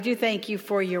I do thank you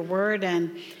for your word,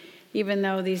 and even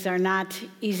though these are not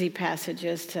easy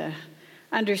passages to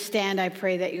understand, I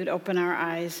pray that you'd open our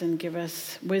eyes and give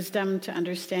us wisdom to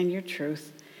understand your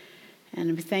truth.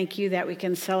 And we thank you that we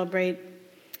can celebrate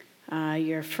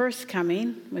your first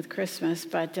coming with Christmas,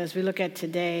 but as we look at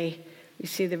today, we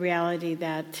see the reality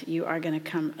that you are going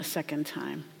to come a second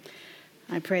time.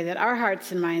 I pray that our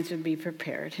hearts and minds would be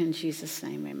prepared. In Jesus'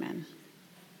 name, amen.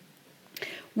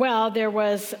 Well, there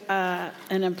was an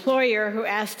employer who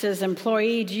asked his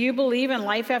employee, "Do you believe in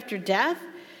life after death?"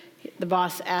 The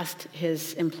boss asked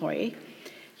his employee.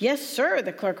 "Yes, sir,"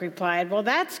 the clerk replied. "Well,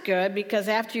 that's good, because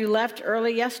after you left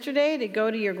early yesterday to go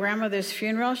to your grandmother's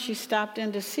funeral, she stopped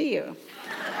in to see you."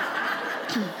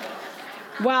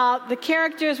 Well, the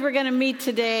characters we're going to meet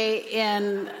today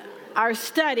in our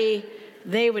study,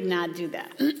 they would not do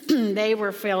that. They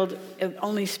were filled with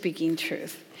only speaking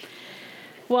truth.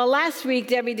 Well, last week,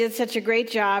 Debbie did such a great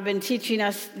job in teaching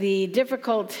us the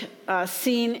difficult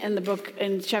scene in the book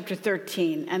in chapter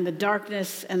 13 and the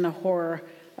darkness and the horror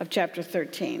of chapter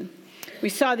 13. We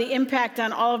saw the impact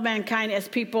on all of mankind as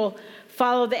people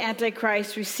follow the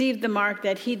Antichrist, receive the mark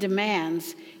that he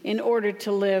demands in order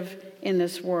to live in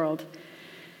this world.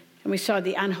 And we saw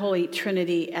the unholy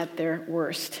trinity at their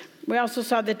worst. We also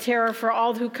saw the terror for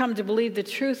all who come to believe the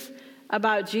truth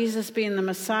about Jesus being the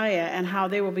Messiah and how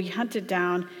they will be hunted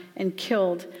down and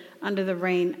killed under the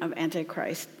reign of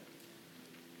Antichrist.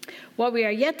 What we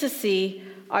are yet to see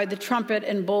are the trumpet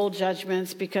and bowl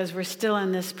judgments, because we're still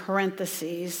in this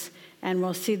parentheses, and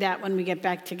we'll see that when we get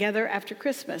back together after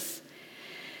Christmas.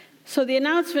 So the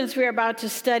announcements we are about to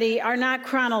study are not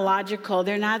chronological.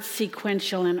 They're not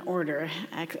sequential in order.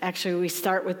 Actually, we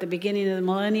start with the beginning of the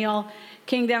millennial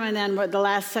kingdom, and then the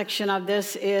last section of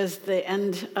this is the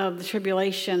end of the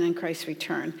tribulation and Christ's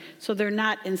return. So they're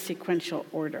not in sequential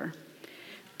order.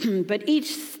 But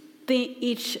each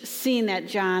scene that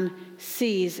John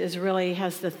sees has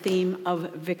the theme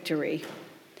of victory.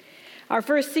 Our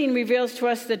first scene reveals to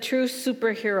us the true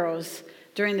superheroes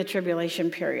during the tribulation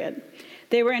period.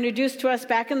 They were introduced to us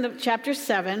back in chapter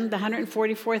 7, the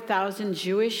 144,000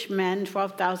 Jewish men,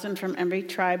 12,000 from every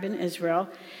tribe in Israel.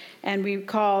 And we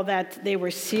recall that they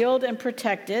were sealed and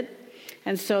protected.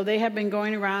 And so they have been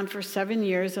going around for 7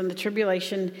 years in the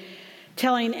tribulation,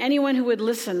 telling anyone who would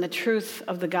listen the truth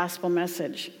of the gospel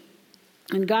message.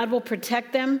 And God will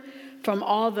protect them from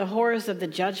all the horrors of the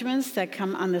judgments that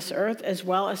come on this earth, as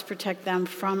well as protect them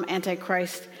from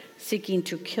Antichrist seeking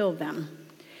to kill them.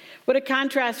 What a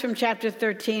contrast from chapter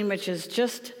 13, which is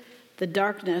just the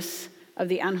darkness of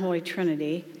the unholy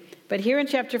trinity. But here in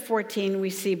chapter 14,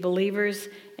 we see believers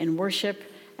in worship,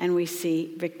 and we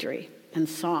see victory and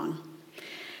song.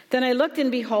 Then I looked,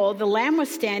 and behold, the Lamb was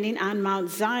standing on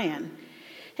Mount Zion,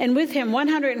 and with him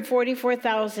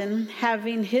 144,000,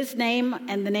 having his name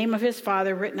and the name of his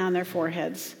Father written on their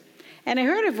foreheads. And I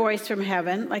heard a voice from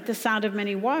heaven like the sound of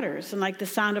many waters, and like the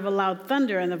sound of a loud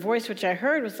thunder, and the voice which I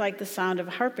heard was like the sound of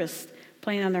harpists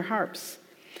playing on their harps.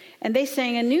 And they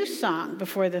sang a new song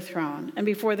before the throne and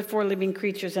before the four living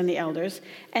creatures and the elders,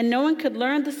 and no one could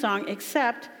learn the song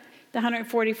except the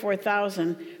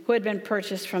 144,000 who had been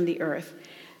purchased from the earth.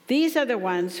 These are the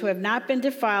ones who have not been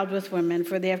defiled with women,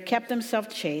 for they have kept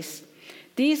themselves chaste.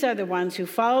 These are the ones who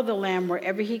follow the Lamb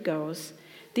wherever he goes.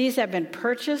 These have been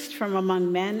purchased from among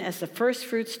men as the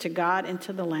firstfruits to God and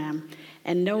to the Lamb,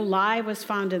 and no lie was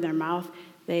found in their mouth.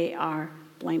 They are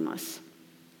blameless.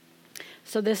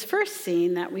 So this first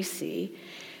scene that we see,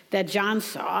 that John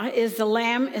saw, is the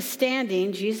Lamb is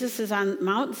standing. Jesus is on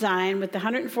Mount Zion with the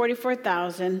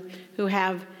 144,000 who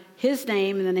have his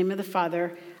name and the name of the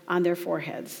Father on their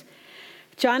foreheads.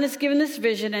 John is given this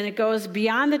vision, and it goes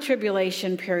beyond the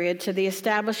tribulation period to the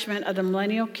establishment of the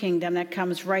millennial kingdom that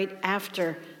comes right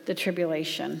after the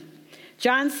tribulation.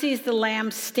 John sees the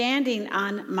Lamb standing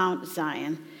on Mount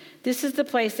Zion. This is the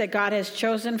place that God has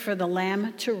chosen for the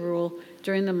Lamb to rule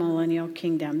during the millennial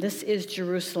kingdom. This is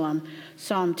Jerusalem.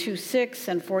 Psalm 2:6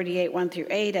 and 48,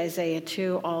 1-8, Isaiah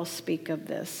 2 all speak of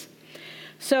this.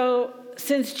 So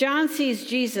since John sees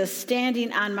Jesus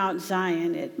standing on Mount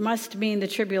Zion, it must mean the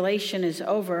tribulation is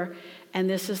over, and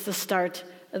this is the start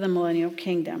of the millennial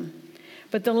kingdom.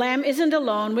 But the Lamb isn't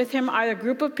alone. With him are a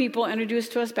group of people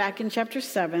introduced to us back in chapter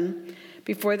 7,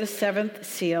 before the seventh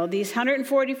seal. These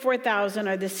 144,000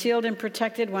 are the sealed and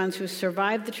protected ones who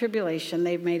survived the tribulation.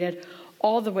 They've made it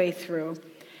all the way through.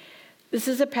 This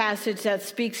is a passage that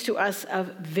speaks to us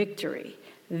of victory.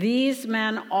 These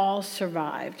men all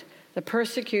survived the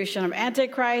persecution of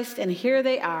Antichrist, and here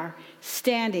they are,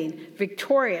 standing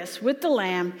victorious with the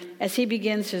Lamb as he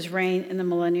begins his reign in the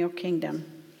millennial kingdom.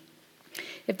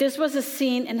 If this was a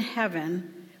scene in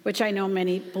heaven, which I know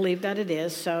many believe that it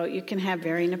is, so you can have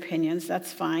varying opinions,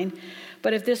 that's fine.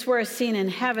 But if this were a scene in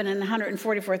heaven and the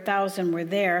 144,000 were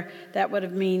there, that would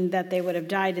have mean that they would have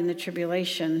died in the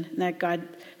tribulation, and that God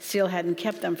still hadn't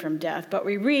kept them from death. But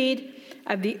we read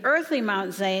of the earthly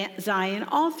Mount Zion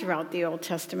all throughout the Old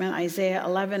Testament, Isaiah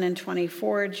 11 and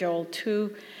 24, Joel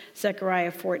 2,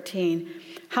 Zechariah 14.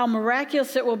 How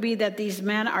miraculous it will be that these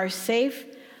men are safe,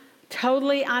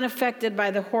 totally unaffected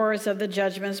by the horrors of the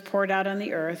judgments poured out on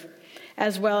the earth,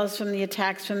 as well as from the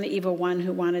attacks from the evil one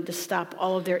who wanted to stop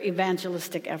all of their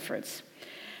evangelistic efforts.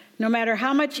 No matter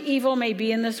how much evil may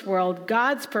be in this world,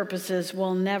 God's purposes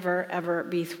will never, ever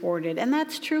be thwarted. And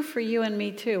that's true for you and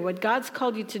me too. What God's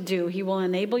called you to do, he will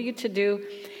enable you to do.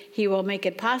 He will make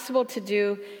it possible to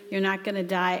do. You're not going to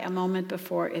die a moment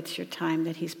before it's your time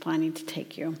that he's planning to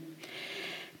take you.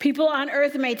 People on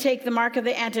earth may take the mark of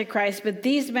the Antichrist, but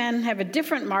these men have a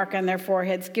different mark on their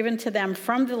foreheads given to them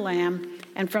from the Lamb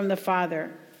and from the Father.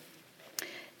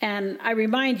 And I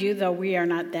remind you, though we are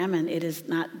not them and it is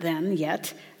not them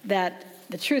yet, that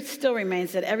the truth still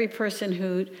remains that every person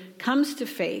who comes to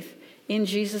faith in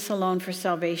Jesus alone for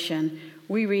salvation,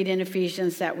 we read in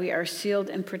Ephesians that we are sealed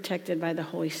and protected by the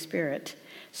Holy Spirit,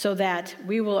 so that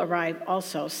we will arrive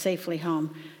also safely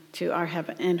home to our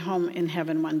heaven and home in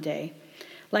heaven one day.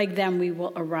 Like them, we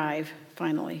will arrive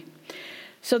finally.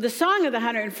 So the song of the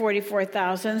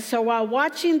 144,000. So while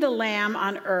watching the Lamb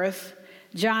on earth,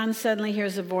 John suddenly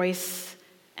hears a voice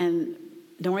and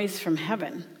noise from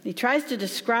heaven. He tries to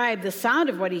describe the sound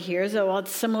of what he hears. Well,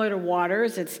 it's similar to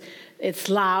waters. It's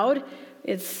loud.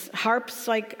 It's harps,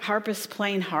 like harpists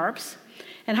playing harps.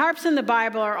 And harps in the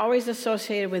Bible are always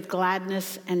associated with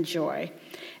gladness and joy.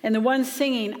 And the ones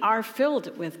singing are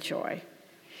filled with joy.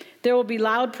 There will be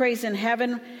loud praise in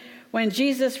heaven when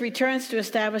Jesus returns to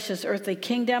establish his earthly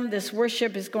kingdom. This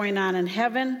worship is going on in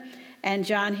heaven, and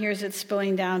John hears it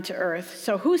spilling down to earth.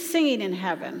 So who's singing in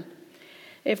heaven?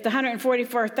 If the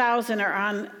 144,000 are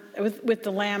on with the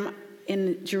Lamb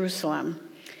in Jerusalem,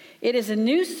 it is a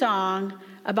new song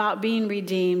about being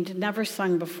redeemed, never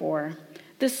sung before.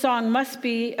 This song must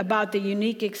be about the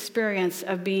unique experience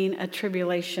of being a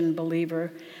tribulation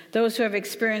believer. Those who have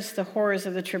experienced the horrors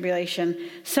of the tribulation,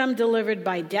 some delivered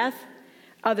by death,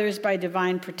 others by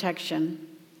divine protection.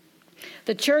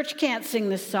 The church can't sing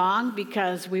this song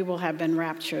because we will have been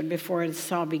raptured before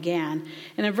this all began.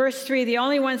 And in verse 3, the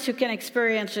only ones who can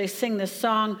experientially sing this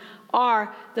song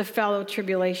are the fellow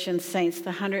tribulation saints,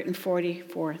 the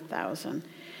 144,000.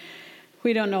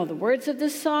 We don't know the words of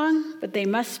this song, but they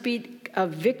must speak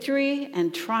of victory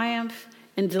and triumph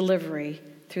and delivery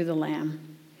through the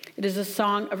Lamb. It is a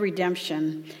song of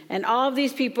redemption. And all of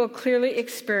these people clearly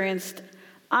experienced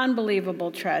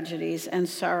unbelievable tragedies and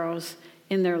sorrows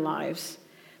in their lives.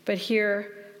 But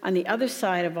here, on the other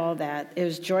side of all that,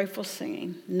 is joyful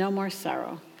singing. No more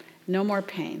sorrow, no more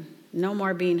pain, no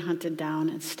more being hunted down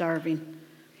and starving.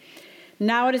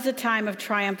 Now it is a time of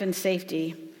triumph and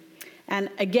safety. And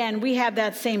again, we have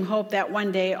that same hope that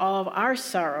one day all of our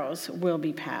sorrows will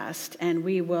be past and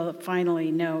we will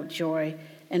finally know joy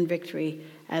and victory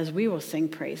as we will sing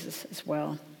praises as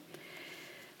well.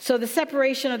 So the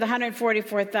separation of the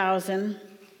 144,000,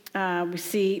 we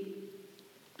see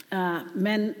that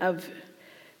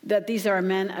these are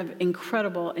men of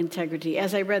incredible integrity.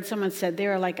 As I read, someone said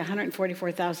there are like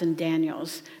 144,000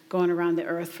 Daniels going around the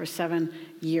earth for 7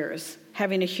 years,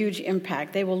 having a huge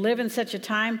impact. They will live in such a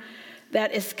time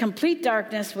that is complete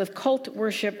darkness with cult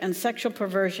worship and sexual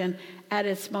perversion at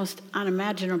its most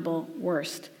unimaginable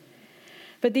worst.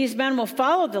 But these men will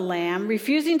follow the Lamb,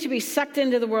 refusing to be sucked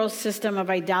into the world's system of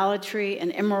idolatry and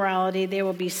immorality. They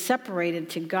will be separated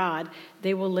to God.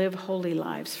 They will live holy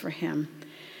lives for him.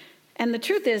 And the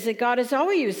truth is that God has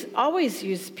always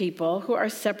used people who are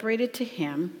separated to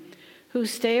him, who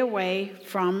stay away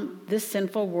from this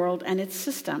sinful world and its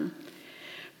system.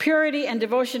 Purity and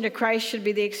devotion to Christ should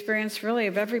be the experience really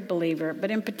of every believer, but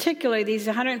in particular, these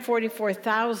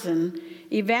 144,000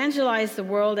 evangelized the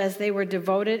world as they were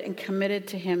devoted and committed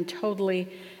to him totally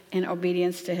in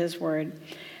obedience to his word.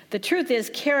 The truth is,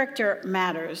 character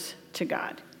matters to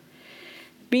God.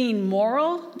 Being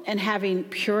moral and having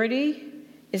purity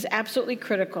is absolutely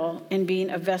critical in being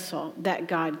a vessel that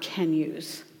God can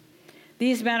use.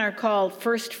 These men are called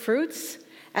first fruits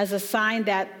as a sign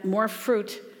that more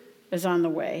fruit is on the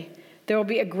way. There will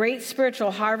be a great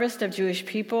spiritual harvest of Jewish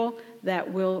people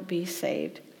that will be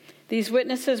saved. These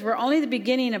witnesses were only the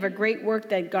beginning of a great work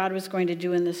that God was going to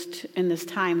do in this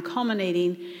time,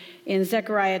 culminating in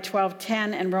Zechariah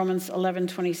 12:10 and Romans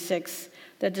 11:26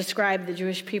 that describe the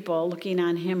Jewish people looking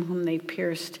on him whom they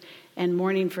pierced and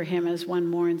mourning for him as one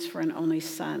mourns for an only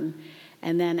son.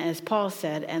 And then, as Paul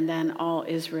said, and then all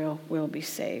Israel will be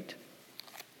saved.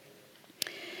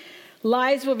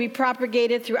 Lies will be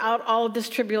propagated throughout all of this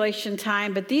tribulation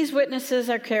time, but these witnesses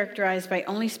are characterized by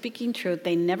only speaking truth.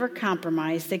 They never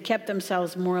compromised. They kept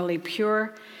themselves morally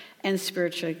pure and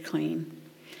spiritually clean.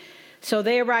 So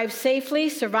they arrived safely,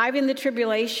 surviving the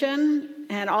tribulation,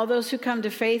 and all those who come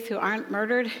to faith who aren't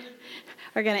murdered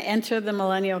are going to enter the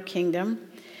millennial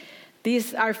kingdom.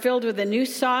 These are filled with a new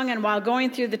song, and while going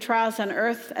through the trials on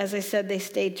earth, as I said, they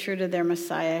stayed true to their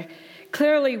Messiah.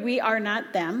 Clearly, we are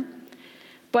not them,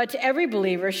 but every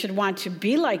believer should want to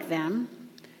be like them,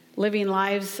 living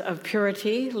lives of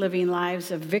purity, living lives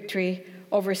of victory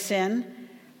over sin,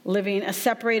 living a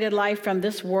separated life from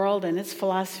this world and its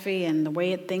philosophy and the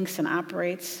way it thinks and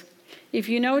operates. If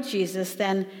you know Jesus,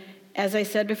 then, as I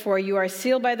said before, you are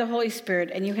sealed by the Holy Spirit,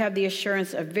 and you have the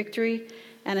assurance of victory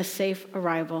and a safe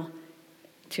arrival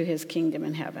to his kingdom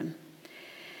in heaven.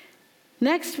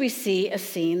 Next, we see a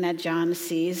scene that John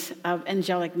sees of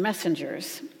angelic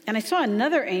messengers. And I saw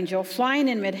another angel flying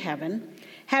in mid-heaven,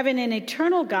 having an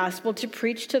eternal gospel to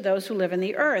preach to those who live in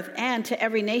the earth and to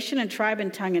every nation and tribe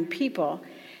and tongue and people.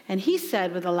 And he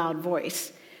said with a loud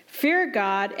voice, "Fear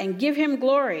God and give him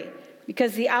glory,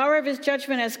 because the hour of his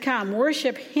judgment has come.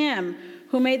 Worship him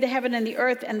who made the heaven and the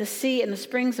earth and the sea and the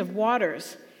springs of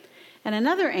waters." And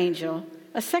another angel,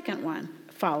 a second one,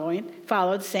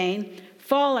 followed, saying,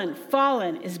 "Fallen,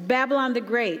 fallen is Babylon the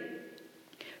Great.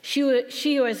 She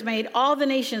who has made all the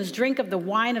nations drink of the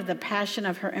wine of the passion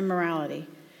of her immorality."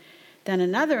 Then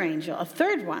another angel, a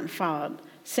third one, followed,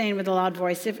 saying with a loud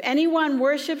voice, "If anyone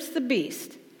worships the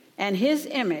beast and his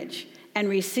image and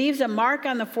receives a mark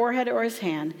on the forehead or his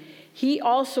hand, he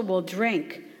also will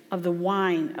drink of the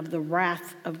wine of the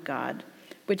wrath of God,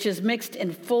 which is mixed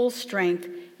in full strength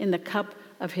in the cup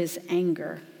of his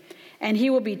anger. And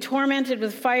he will be tormented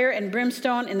with fire and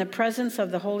brimstone in the presence of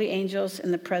the holy angels,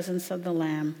 in the presence of the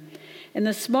Lamb. And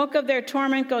the smoke of their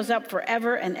torment goes up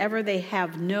forever and ever. They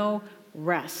have no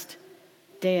rest,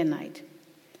 day and night.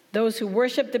 Those who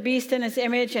worship the beast and his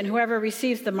image, and whoever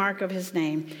receives the mark of his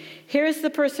name. Here is the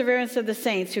perseverance of the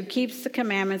saints who keeps the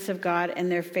commandments of God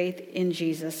and their faith in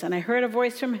Jesus. And I heard a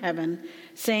voice from heaven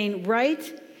saying,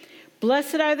 "Write,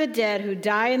 blessed are the dead who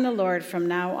die in the Lord from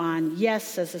now on. Yes,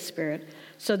 says the Spirit,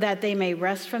 so that they may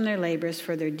rest from their labors,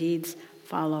 for their deeds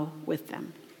follow with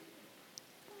them."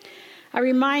 I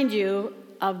remind you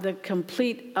of the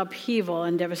complete upheaval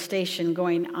and devastation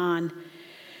going on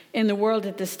in the world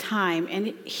at this time. And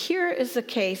here is the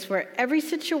case where every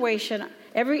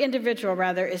individual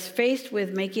is faced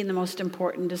with making the most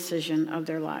important decision of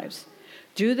their lives.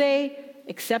 Do they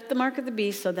accept the mark of the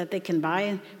beast so that they can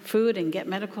buy food and get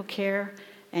medical care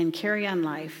and carry on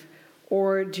life?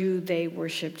 Or do they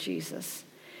worship Jesus?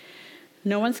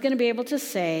 No one's going to be able to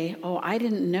say, "Oh, I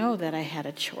didn't know that I had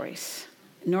a choice."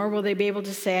 Nor will they be able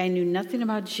to say, "I knew nothing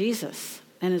about Jesus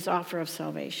and his offer of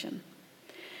salvation."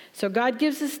 So God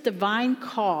gives this divine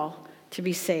call to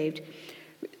be saved.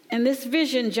 And this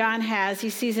vision John has, he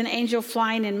sees an angel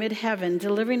flying in mid-heaven,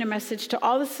 delivering a message to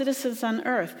all the citizens on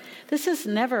earth. This has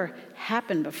never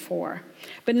happened before.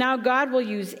 But now God will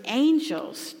use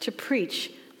angels to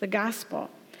preach the gospel.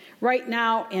 Right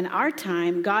now, in our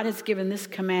time, God has given this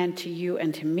command to you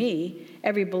and to me.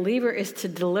 Every believer is to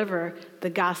deliver the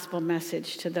gospel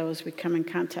message to those we come in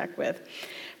contact with.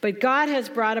 But God has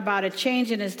brought about a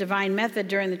change in his divine method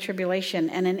during the tribulation,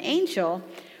 and an angel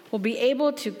will be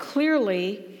able to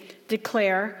clearly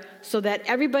declare, so that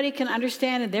everybody can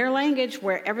understand in their language,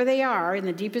 wherever they are, in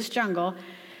the deepest jungle,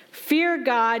 "Fear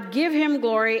God, give him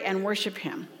glory, and worship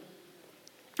him."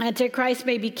 Antichrist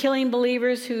may be killing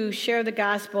believers who share the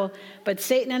gospel, but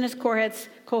Satan and his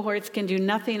cohorts can do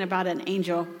nothing about an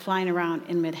angel flying around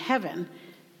in mid-heaven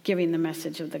giving the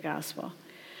message of the gospel.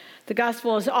 The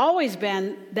gospel has always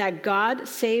been that God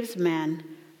saves men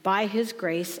by his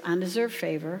grace, undeserved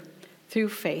favor, through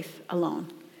faith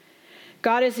alone.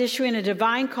 God is issuing a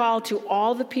divine call to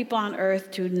all the people on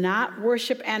earth to not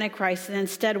worship Antichrist and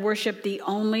instead worship the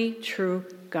only true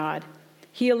God.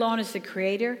 He alone is the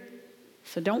creator,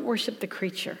 so don't worship the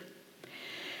creature.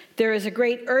 There is a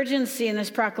great urgency in this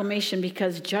proclamation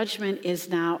because judgment is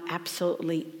now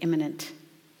absolutely imminent.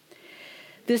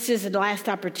 This is the last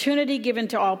opportunity given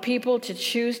to all people to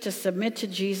choose to submit to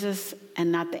Jesus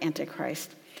and not the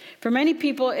Antichrist. For many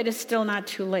people, it is still not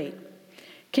too late.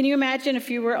 Can you imagine if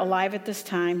you were alive at this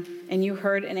time and you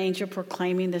heard an angel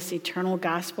proclaiming this eternal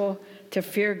gospel to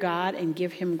fear God and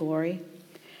give him glory?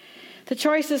 The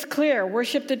choice is clear: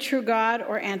 worship the true God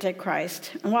or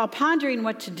Antichrist. And while pondering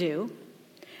what to do,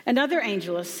 another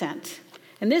angel is sent.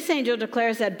 And this angel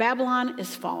declares that Babylon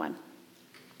is fallen.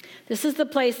 This is the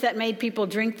place that made people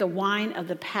drink the wine of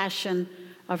the passion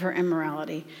of her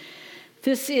immorality.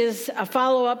 This is a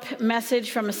follow-up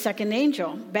message from a second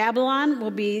angel. Babylon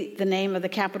will be the name of the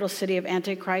capital city of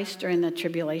Antichrist during the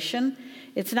tribulation.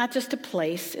 It's not just a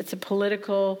place, it's a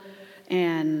political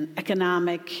and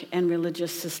economic and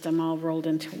religious system all rolled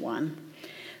into one.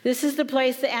 This is the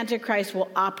place the Antichrist will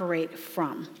operate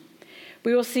from.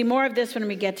 We will see more of this when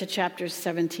we get to chapters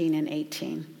 17 and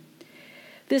 18.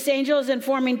 This angel is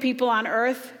informing people on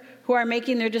earth who are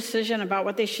making their decision about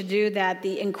what they should do that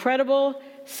the incredible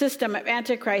system of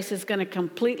Antichrist is going to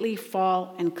completely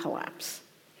fall and collapse.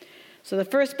 So the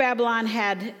first Babylon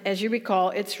had, as you recall,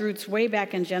 its roots way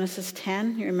back in Genesis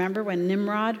 10. You remember when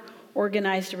Nimrod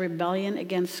organized a rebellion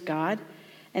against God,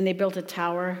 and they built a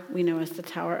tower we know as the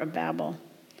Tower of Babel.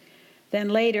 Then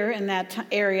later in that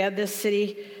area,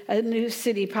 a new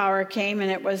city power came,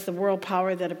 and it was the world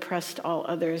power that oppressed all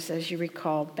others, as you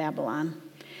recall, Babylon.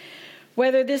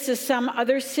 Whether this is some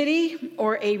other city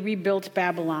or a rebuilt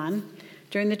Babylon,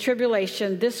 during the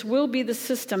tribulation, this will be the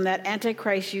system that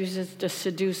Antichrist uses to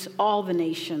seduce all the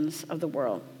nations of the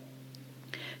world.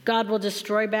 God will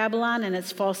destroy Babylon and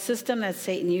its false system that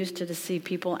Satan used to deceive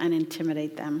people and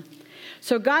intimidate them.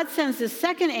 So God sends the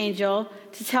second angel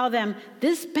to tell them,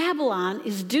 this Babylon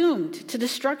is doomed to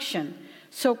destruction.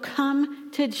 So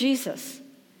come to Jesus.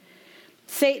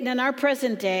 Satan in our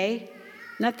present day,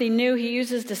 nothing new. He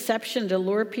uses deception to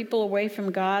lure people away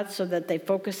from God so that they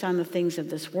focus on the things of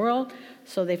this world,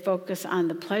 so they focus on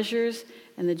the pleasures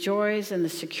and the joys and the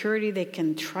security they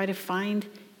can try to find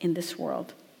in this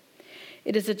world.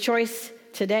 It is a choice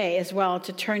today as well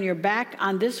to turn your back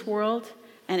on this world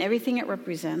and everything it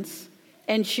represents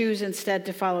and choose instead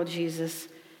to follow Jesus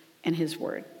and his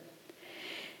word.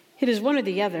 It is one or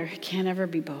the other. It can't ever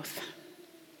be both.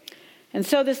 And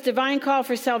so this divine call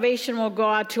for salvation will go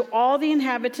out to all the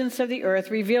inhabitants of the earth,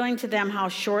 revealing to them how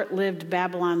short-lived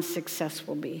Babylon's success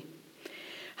will be.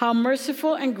 How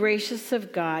merciful and gracious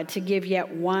of God to give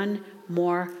yet one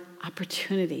more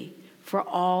opportunity for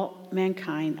all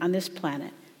mankind on this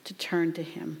planet to turn to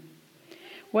him.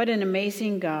 What an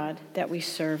amazing God that we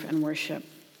serve and worship.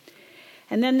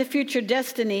 And then the future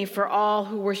destiny for all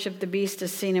who worship the beast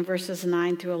is seen in verses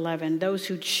 9 through 11. Those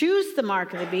who choose the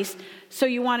mark of the beast. So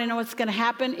you want to know what's going to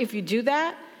happen if you do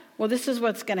that? Well, this is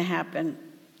what's going to happen.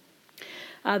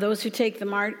 Those who take the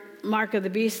mark of the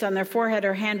beast on their forehead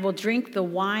or hand will drink the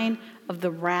wine of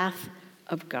the wrath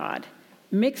of God,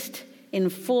 mixed in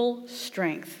full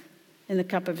strength in the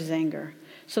cup of his anger.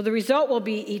 So the result will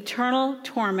be eternal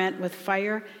torment with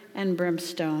fire and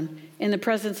brimstone in the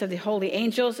presence of the holy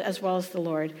angels as well as the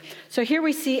Lord. So here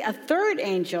we see a third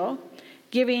angel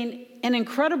giving an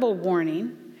incredible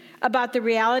warning about the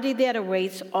reality that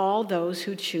awaits all those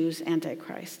who choose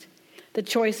Antichrist. The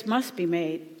choice must be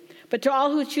made. But to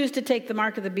all who choose to take the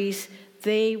mark of the beast,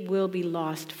 they will be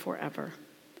lost forever.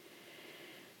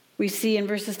 We see in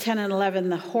verses 10 and 11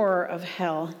 the horror of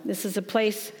hell. This is a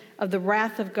place of the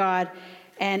wrath of God,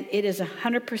 and it is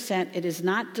 100%, it is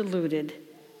not diluted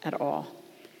at all.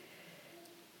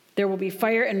 There will be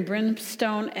fire and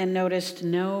brimstone, and notice,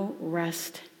 no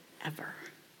rest ever.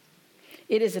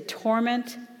 It is a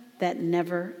torment that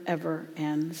never, ever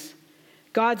ends.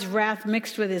 God's wrath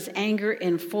mixed with his anger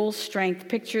in full strength,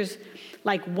 pictures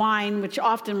like wine, which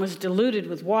often was diluted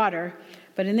with water.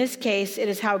 But in this case, it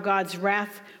is how God's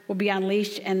wrath will be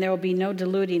unleashed, and there will be no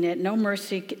diluting it, no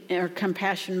mercy or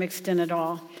compassion mixed in at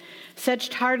all.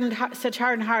 Such hardened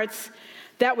hearts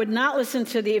that would not listen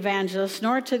to the evangelists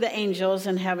nor to the angels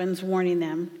in heavens warning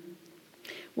them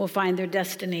will find their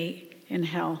destiny in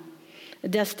hell. The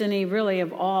destiny really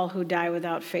of all who die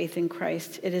without faith in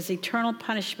Christ. It is eternal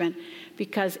punishment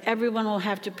because everyone will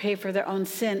have to pay for their own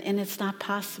sin, and it's not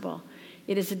possible.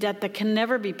 It is a debt that can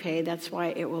never be paid. That's why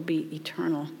it will be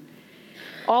eternal.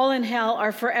 All in hell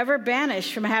are forever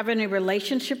banished from having a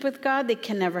relationship with God. They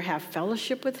can never have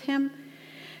fellowship with him.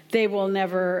 They will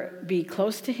never be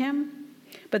close to him.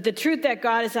 But the truth that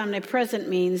God is omnipresent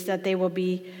means that they will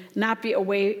not be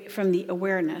away from the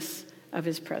awareness of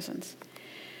his presence.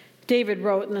 David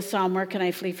wrote in the Psalm, "Where can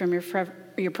I flee from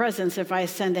your presence? If I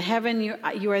ascend to heaven,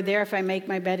 you are there. If I make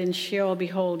my bed in Sheol,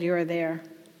 behold, you are there."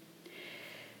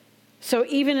 So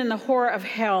even in the horror of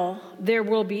hell, there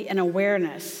will be an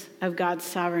awareness of God's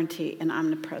sovereignty and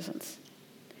omnipresence.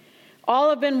 All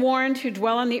have been warned who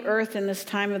dwell on the earth in this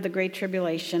time of the great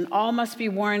tribulation. All must be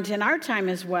warned in our time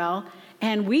as well.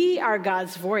 And we are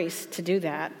God's voice to do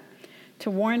that,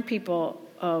 to warn people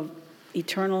of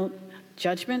eternal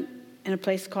judgment in a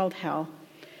place called hell,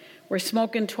 where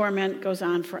smoke and torment goes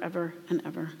on forever and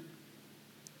ever.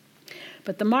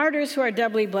 But the martyrs who are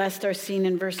doubly blessed are seen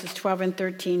in verses 12 and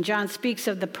 13. John speaks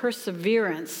of the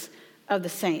perseverance of the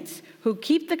saints who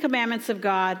keep the commandments of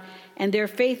God and their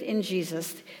faith in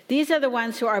Jesus. These are the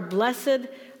ones who are blessed,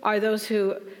 are those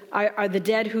who are the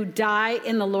dead who die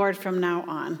in the Lord from now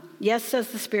on. Yes, says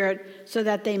the Spirit, so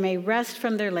that they may rest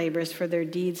from their labors, for their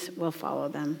deeds will follow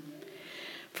them.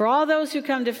 For all those who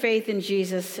come to faith in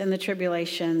Jesus in the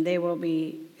tribulation, they will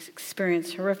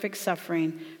experience horrific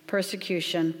suffering,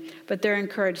 persecution, but they're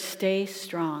encouraged, stay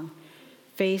strong,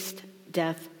 face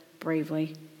death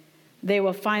bravely. They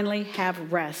will finally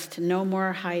have rest, no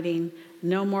more hiding,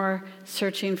 no more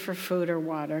searching for food or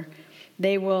water.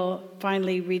 They will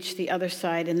finally reach the other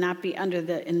side and not be under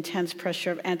the intense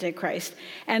pressure of Antichrist.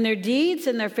 And their deeds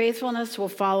and their faithfulness will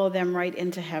follow them right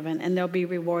into heaven, and they'll be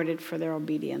rewarded for their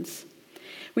obedience.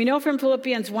 We know from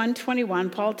Philippians 1:21,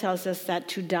 Paul tells us that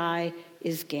to die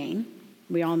is gain.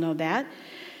 We all know that.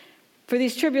 For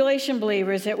these tribulation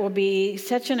believers, it will be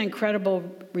such an incredible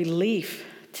relief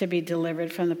to be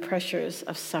delivered from the pressures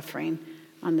of suffering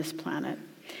on this planet.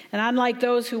 And unlike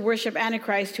those who worship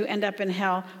Antichrist who end up in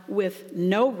hell with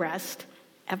no rest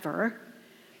ever,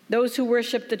 those who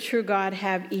worship the true God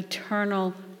have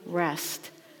eternal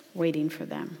rest waiting for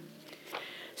them.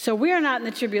 So we are not in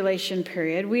the tribulation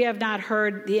period. We have not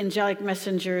heard the angelic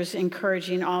messengers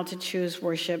encouraging all to choose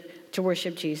worship, to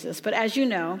worship Jesus. But as you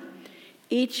know,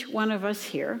 each one of us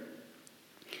here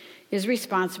is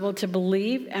responsible to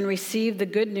believe and receive the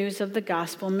good news of the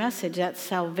gospel message that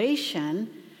salvation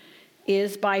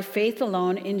is by faith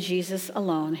alone in Jesus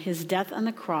alone. His death on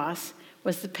the cross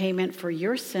was the payment for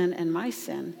your sin and my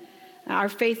sin. Our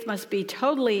faith must be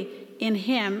totally in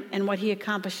him and what he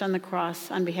accomplished on the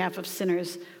cross on behalf of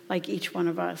sinners like each one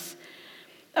of us.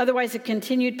 Otherwise, a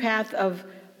continued path of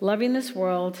loving this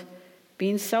world,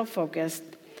 being self-focused,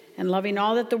 and loving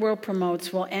all that the world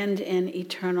promotes will end in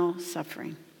eternal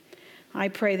suffering. I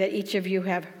pray that each of you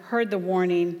have heard the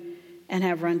warning and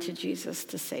have run to Jesus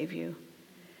to save you.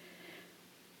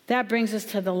 That brings us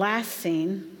to the last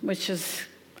scene, which is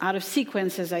out of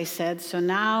sequence, as I said. So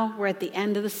now we're at the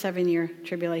end of the 7-year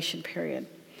tribulation period.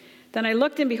 Then I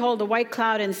looked, and behold, a white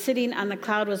cloud, and sitting on the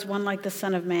cloud was one like the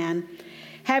Son of Man,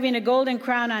 having a golden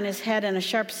crown on his head and a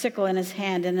sharp sickle in his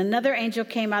hand. And another angel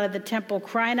came out of the temple,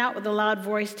 crying out with a loud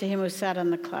voice to him who sat on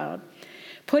the cloud,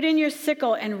 "Put in your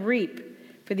sickle and reap,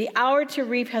 for the hour to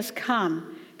reap has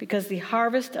come, because the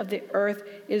harvest of the earth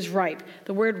is ripe."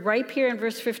 The word ripe here in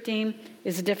verse 15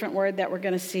 is a different word that we're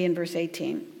going to see in verse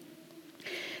 18.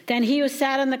 Then he who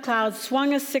sat on the cloud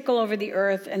swung a sickle over the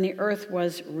earth, and the earth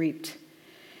was reaped.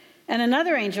 And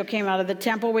another angel came out of the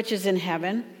temple which is in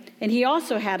heaven, and he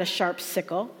also had a sharp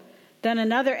sickle. Then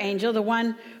another angel, the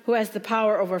one who has the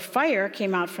power over fire,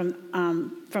 came out from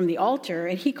the altar,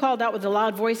 and he called out with a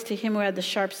loud voice to him who had the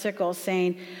sharp sickle,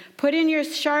 saying, "Put in your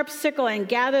sharp sickle and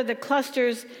gather the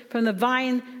clusters from the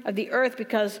vine of the earth,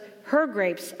 because her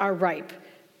grapes are ripe."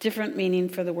 Different meaning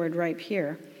for the word ripe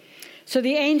here. So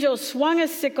the angel swung a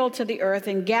sickle to the earth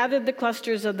and gathered the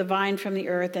clusters of the vine from the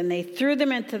earth, and they threw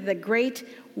them into the great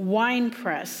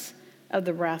winepress of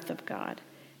the wrath of God.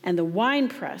 And the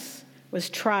winepress was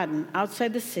trodden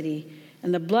outside the city,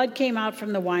 and the blood came out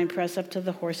from the winepress up to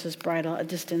the horse's bridle, a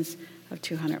distance of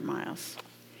 200 miles.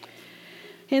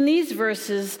 In these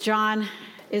verses, John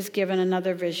is given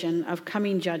another vision of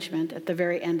coming judgment at the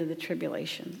very end of the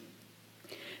tribulation.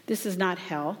 This is not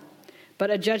hell, but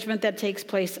a judgment that takes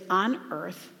place on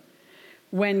earth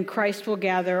when Christ will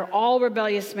gather all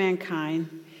rebellious mankind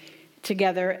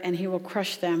together, and he will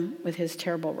crush them with his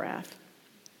terrible wrath.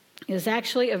 It is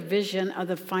actually a vision of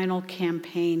the final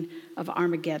campaign of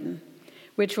Armageddon,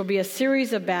 which will be a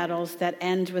series of battles that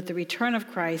end with the return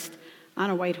of Christ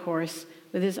on a white horse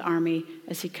with his army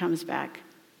as he comes back.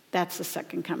 That's the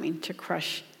second coming, to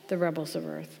crush the rebels of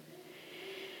earth.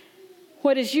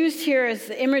 What is used here is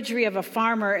the imagery of a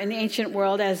farmer in the ancient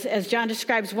world. As John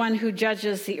describes one who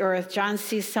judges the earth, John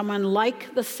sees someone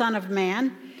like the Son of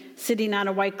Man sitting on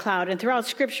a white cloud. And throughout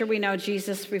Scripture, we know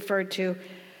Jesus referred to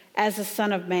as the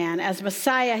Son of Man. As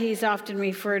Messiah, he's often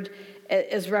referred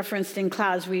as referenced in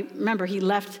clouds. Remember, he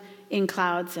left in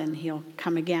clouds, and he'll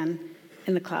come again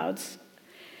in the clouds.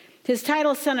 His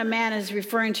title, Son of Man, is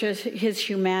referring to his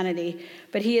humanity,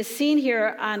 but he is seen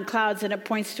here on clouds, and it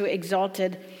points to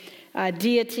exalted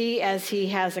deity, as he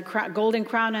has a golden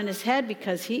crown on his head,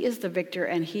 because he is the victor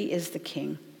and he is the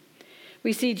king.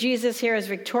 We see Jesus here as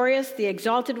victorious, the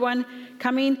exalted one,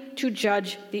 coming to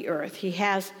judge the earth. He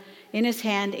has in his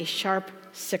hand a sharp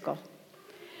sickle.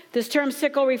 This term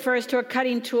sickle refers to a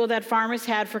cutting tool that farmers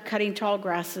had for cutting tall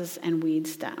grasses and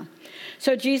weeds down.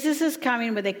 So Jesus is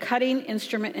coming with a cutting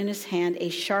instrument in his hand, a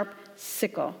sharp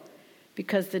sickle,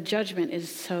 because the judgment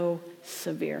is so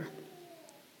severe.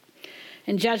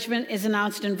 And judgment is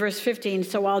announced in verse 15.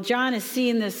 So while John is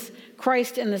seeing this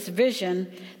Christ in this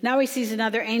vision, now he sees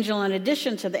another angel in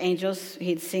addition to the angels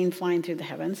he'd seen flying through the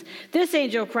heavens. This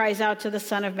angel cries out to the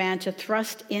Son of Man to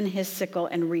thrust in his sickle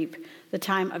and reap. The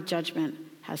time of judgment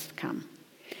has come.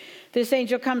 This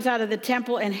angel comes out of the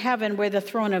temple in heaven where the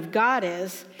throne of God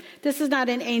is. This is not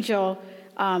an angel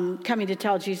coming to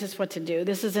tell Jesus what to do.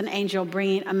 This is an angel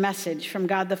bringing a message from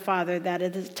God the Father that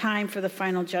it is time for the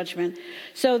final judgment.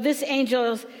 So this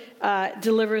angel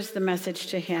delivers the message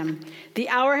to him. The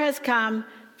hour has come.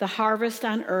 The harvest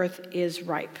on earth is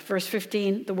ripe. Verse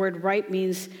 15, the word ripe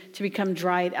means to become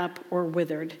dried up or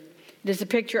withered. It is a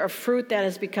picture of fruit that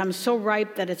has become so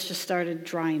ripe that it's just started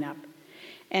drying up.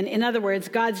 And in other words,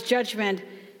 God's judgment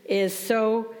is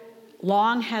so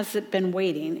long has it been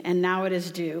waiting, and now it is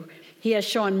due. He has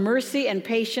shown mercy and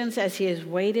patience as he has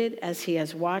waited, as he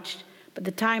has watched, but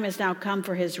the time has now come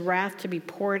for his wrath to be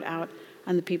poured out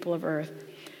on the people of earth.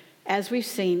 As we've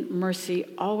seen, mercy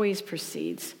always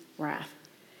precedes wrath.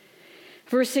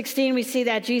 Verse 16, we see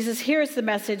that Jesus hears the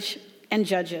message and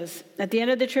judges. At the end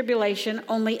of the tribulation,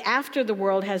 only after the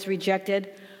world has rejected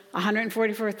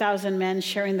 144,000 men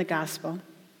sharing the gospel,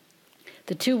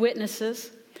 the two witnesses,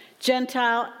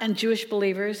 Gentile and Jewish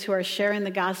believers who are sharing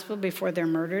the gospel before they're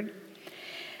murdered,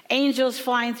 angels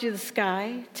flying through the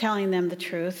sky, telling them the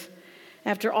truth.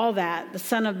 After all that, the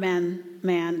Son of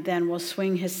Man then will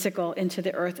swing his sickle into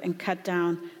the earth and cut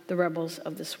down the rebels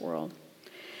of this world.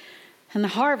 And the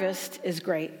harvest is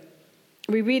great.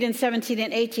 We read in 17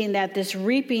 and 18 that this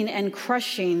reaping and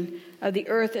crushing of the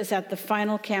earth is at the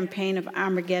final campaign of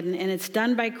Armageddon, and it's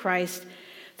done by Christ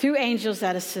through angels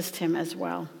that assist him as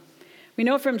well. We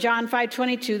know from John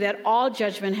 5:22 that all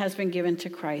judgment has been given to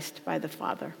Christ by the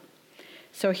Father.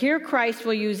 So here Christ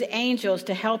will use angels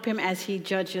to help him as he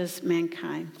judges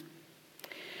mankind.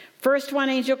 First, one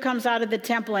angel comes out of the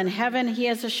temple in heaven. He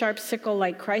has a sharp sickle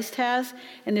like Christ has,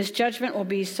 and this judgment will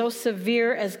be so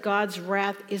severe as God's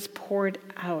wrath is poured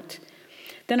out.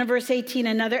 Then in verse 18,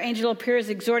 another angel appears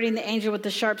exhorting the angel with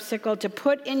the sharp sickle to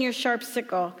put in your sharp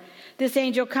sickle. This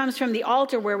angel comes from the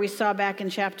altar where we saw back in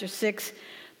chapter 6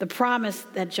 the promise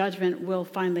that judgment will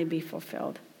finally be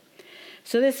fulfilled.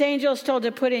 So this angel is told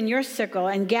to put in your sickle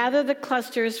and gather the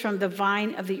clusters from the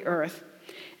vine of the earth.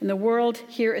 And the world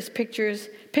here is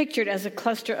pictured as a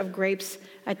cluster of grapes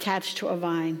attached to a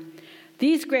vine.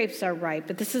 These grapes are ripe,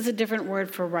 but this is a different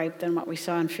word for ripe than what we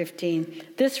saw in 15.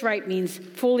 This ripe means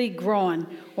fully grown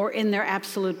or in their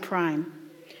absolute prime.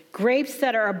 Grapes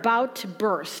that are about to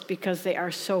burst because they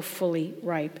are so fully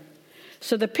ripe.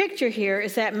 So the picture here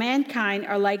is that mankind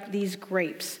are like these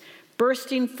grapes,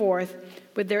 bursting forth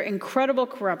with their incredible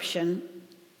corruption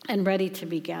and ready to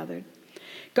be gathered.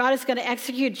 God is going to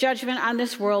execute judgment on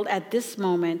this world at this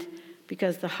moment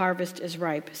because the harvest is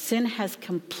ripe. Sin has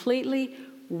completely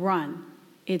run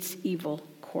its evil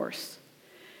course.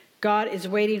 God is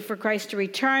waiting for Christ to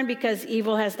return because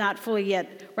evil has not fully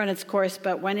yet run its course,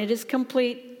 but when it is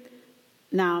complete,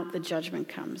 now the judgment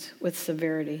comes with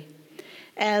severity.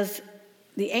 As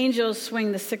the angels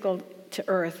swing the sickle to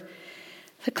earth,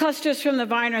 the clusters from the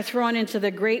vine are thrown into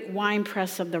the great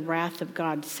winepress of the wrath of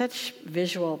God. Such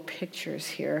visual pictures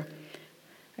here.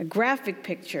 A graphic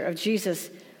picture of Jesus.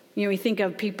 You know, we think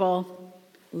of people,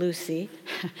 Lucy,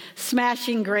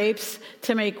 smashing grapes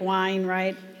to make wine,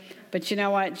 right? But you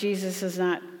know what? Jesus is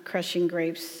not crushing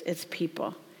grapes. It's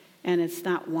people. And it's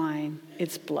not wine.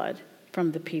 It's blood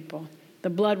from the people. The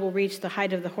blood will reach the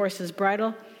height of the horse's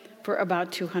bridle for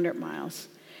about 200 miles.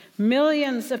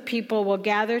 Millions of people will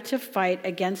gather to fight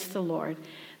against the Lord.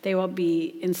 They will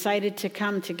be incited to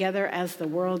come together as the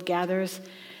world gathers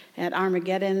at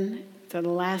Armageddon for the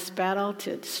last battle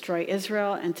to destroy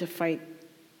Israel and to fight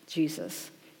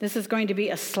Jesus. This is going to be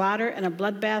a slaughter and a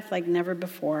bloodbath like never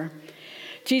before.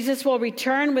 Jesus will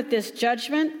return with this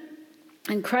judgment,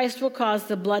 and Christ will cause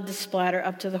the blood to splatter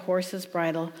up to the horse's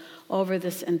bridle over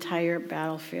this entire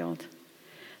battlefield.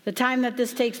 The time that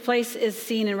this takes place is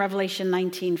seen in Revelation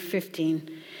 19:15.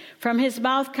 From his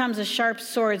mouth comes a sharp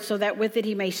sword, so that with it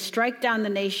he may strike down the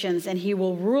nations, and he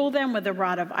will rule them with a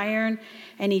rod of iron,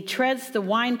 and he treads the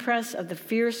winepress of the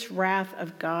fierce wrath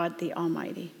of God the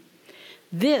Almighty.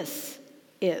 This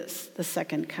is the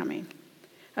second coming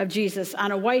of Jesus on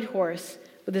a white horse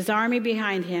with his army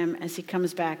behind him as he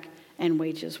comes back and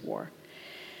wages war.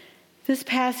 This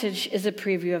passage is a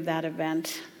preview of that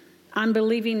event.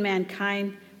 Unbelieving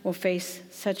mankind will face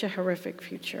such a horrific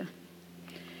future.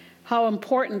 How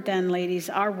important then, ladies,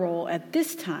 our role at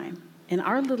this time in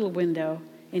our little window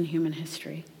in human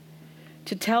history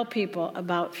to tell people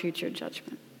about future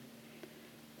judgment.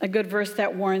 A good verse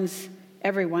that warns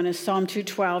everyone is Psalm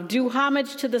 2:12. Do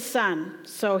homage to the Son,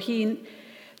 so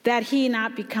that he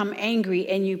not become angry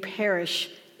and you perish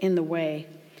in the way.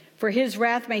 For his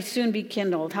wrath may soon be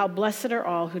kindled. How blessed are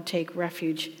all who take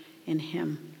refuge in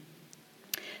him.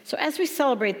 So as we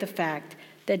celebrate the fact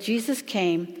that Jesus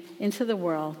came into the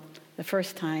world the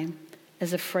first time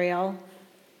as a frail,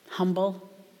 humble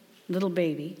little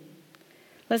baby,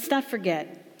 let's not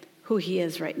forget who he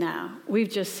is right now. We've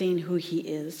just seen who he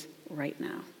is right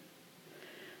now.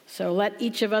 So let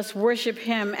each of us worship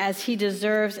him as he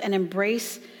deserves and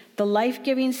embrace the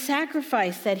life-giving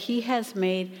sacrifice that he has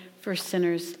made for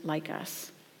sinners like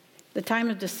us. The time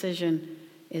of decision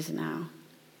is now.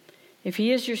 If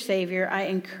he is your Savior, I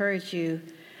encourage you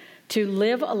to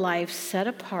live a life set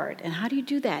apart. And how do you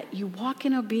do that? You walk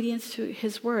in obedience to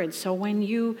his word. So when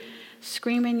you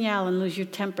scream and yell and lose your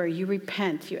temper, you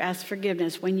repent, you ask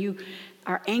forgiveness. When you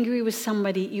are angry with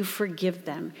somebody, you forgive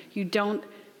them. You don't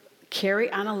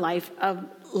carry on a life of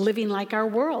living like our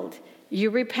world. You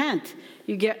repent.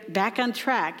 You get back on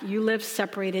track. You live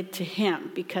separated to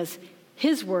him because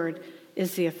his word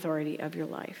is the authority of your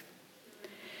life.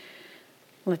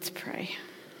 Let's pray.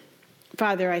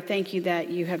 Father, I thank you that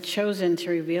you have chosen to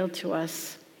reveal to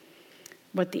us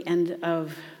what the end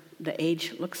of the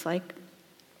age looks like.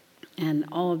 And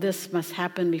all of this must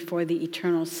happen before the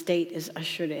eternal state is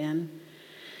ushered in.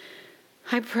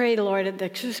 I pray, Lord,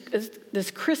 that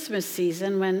this Christmas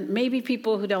season, when maybe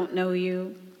people who don't know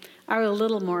you are a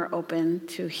little more open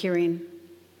to hearing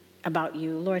about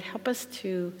you, Lord, help us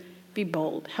to be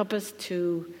bold. Help us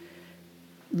to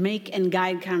make and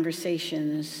guide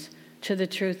conversations to the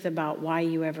truth about why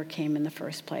you ever came in the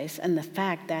first place, and the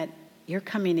fact that you're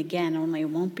coming again, only it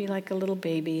won't be like a little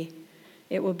baby.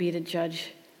 It will be to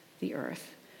judge the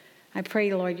earth. I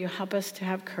pray, Lord, you help us to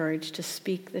have courage to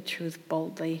speak the truth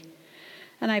boldly.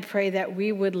 And I pray that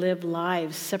we would live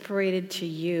lives separated to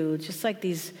you, just like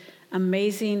these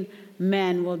amazing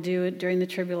men will do it during the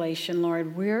tribulation,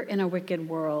 Lord. We're in a wicked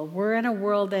world. We're in a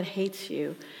world that hates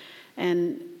you.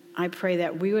 And I pray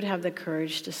that we would have the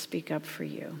courage to speak up for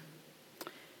you.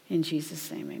 In Jesus'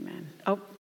 name, amen. Oh.